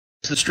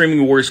As the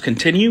streaming wars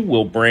continue,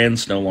 will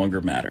brands no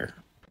longer matter?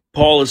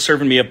 Paul is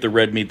serving me up the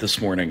red meat this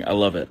morning. I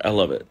love it. I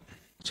love it.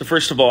 So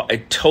first of all, I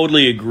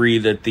totally agree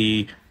that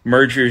the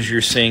mergers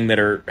you're seeing that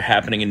are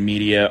happening in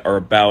media are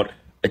about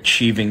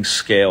achieving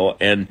scale.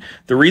 And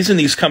the reason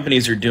these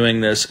companies are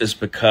doing this is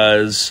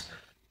because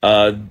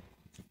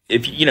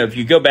if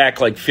you go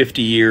back like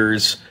 50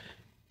 years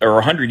or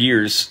 100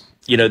 years,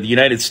 the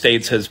United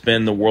States has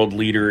been the world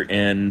leader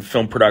in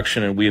film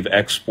production, and we have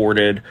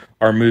exported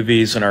our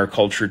movies and our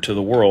culture to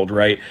the world,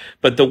 right?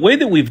 But the way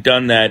that we've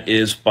done that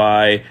is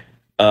by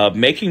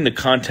making the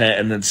content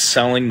and then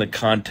selling the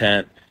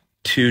content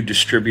to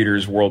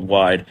distributors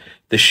worldwide.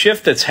 The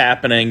shift that's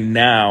happening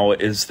now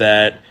is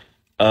that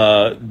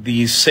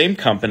these same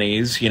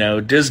companies,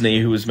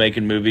 Disney, who was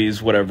making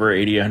movies,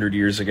 80, 100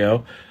 years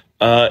ago,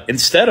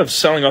 instead of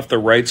selling off the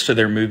rights to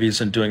their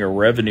movies and doing a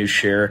revenue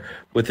share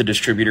with a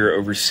distributor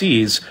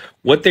overseas,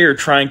 what they are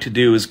trying to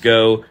do is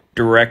go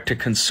direct to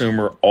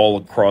consumer all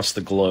across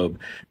the globe.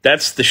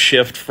 That's the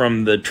shift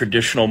from the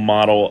traditional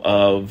model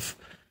of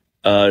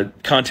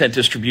content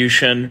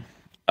distribution,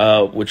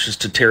 which is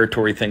to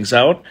territory things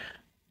out,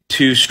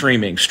 to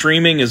streaming.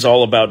 Streaming is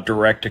all about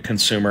direct to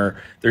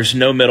consumer. There's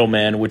no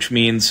middleman, which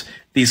means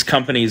these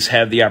companies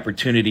have the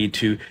opportunity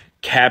to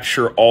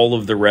capture all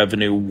of the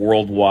revenue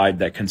worldwide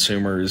that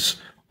consumers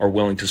are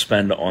willing to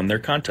spend on their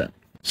content.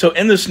 So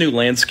in this new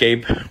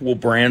landscape, will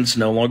brands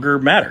no longer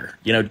matter?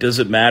 Does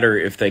it matter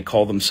if they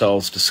call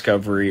themselves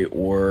Discovery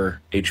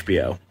or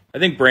HBO? I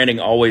think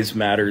branding always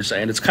matters,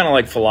 and it's kind of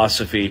like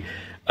philosophy.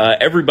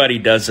 Everybody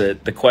does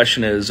it. The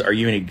question is, are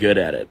you any good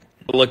at it?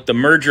 Look, the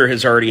merger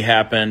has already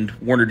happened.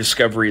 Warner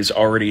Discovery is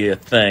already a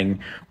thing.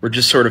 We're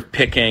just sort of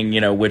picking,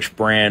 which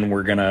brand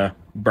we're going to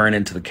burn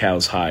into the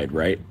cow's hide,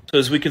 right? So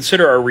as we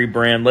consider our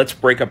rebrand, let's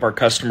break up our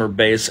customer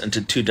base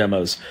into two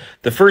demos.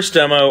 The first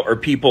demo are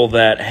people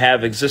that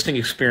have existing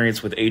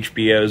experience with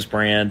HBO's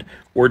brand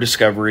or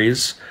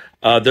Discovery's.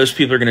 Those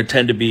people are going to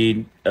tend to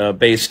be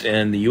based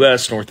in the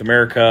U.S., North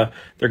America.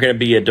 They're going to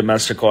be a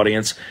domestic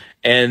audience.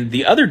 And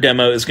the other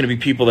demo is going to be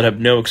people that have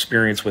no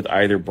experience with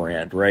either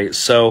brand, right?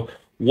 So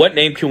what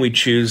name can we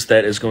choose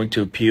that is going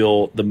to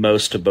appeal the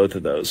most to both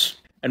of those?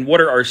 And what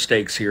are our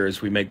stakes here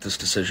as we make this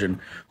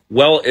decision?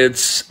 Well,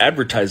 it's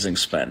advertising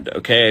spend,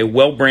 okay? A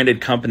well-branded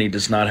company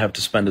does not have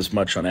to spend as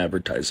much on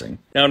advertising.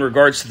 Now, in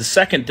regards to the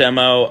second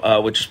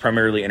demo, which is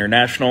primarily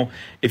international,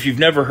 if you've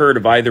never heard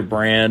of either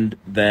brand,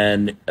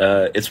 then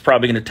it's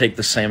probably going to take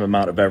the same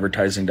amount of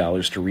advertising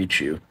dollars to reach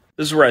you.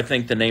 This is where I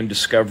think the name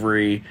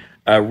Discovery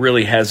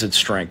really has its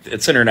strength.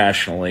 It's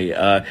internationally.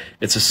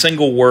 It's a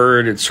single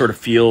word. It sort of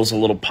feels a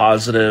little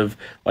positive,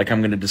 like I'm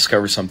going to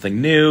discover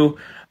something new.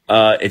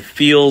 It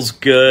feels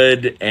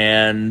good,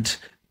 and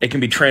it can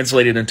be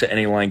translated into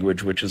any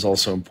language, which is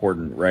also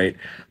important, right?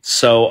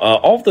 So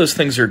all of those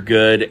things are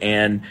good,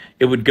 and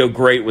it would go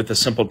great with a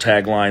simple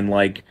tagline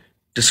like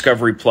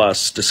Discovery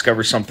Plus,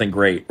 discover something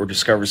great, or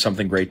discover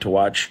something great to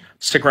watch.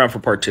 Stick around for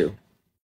part 2.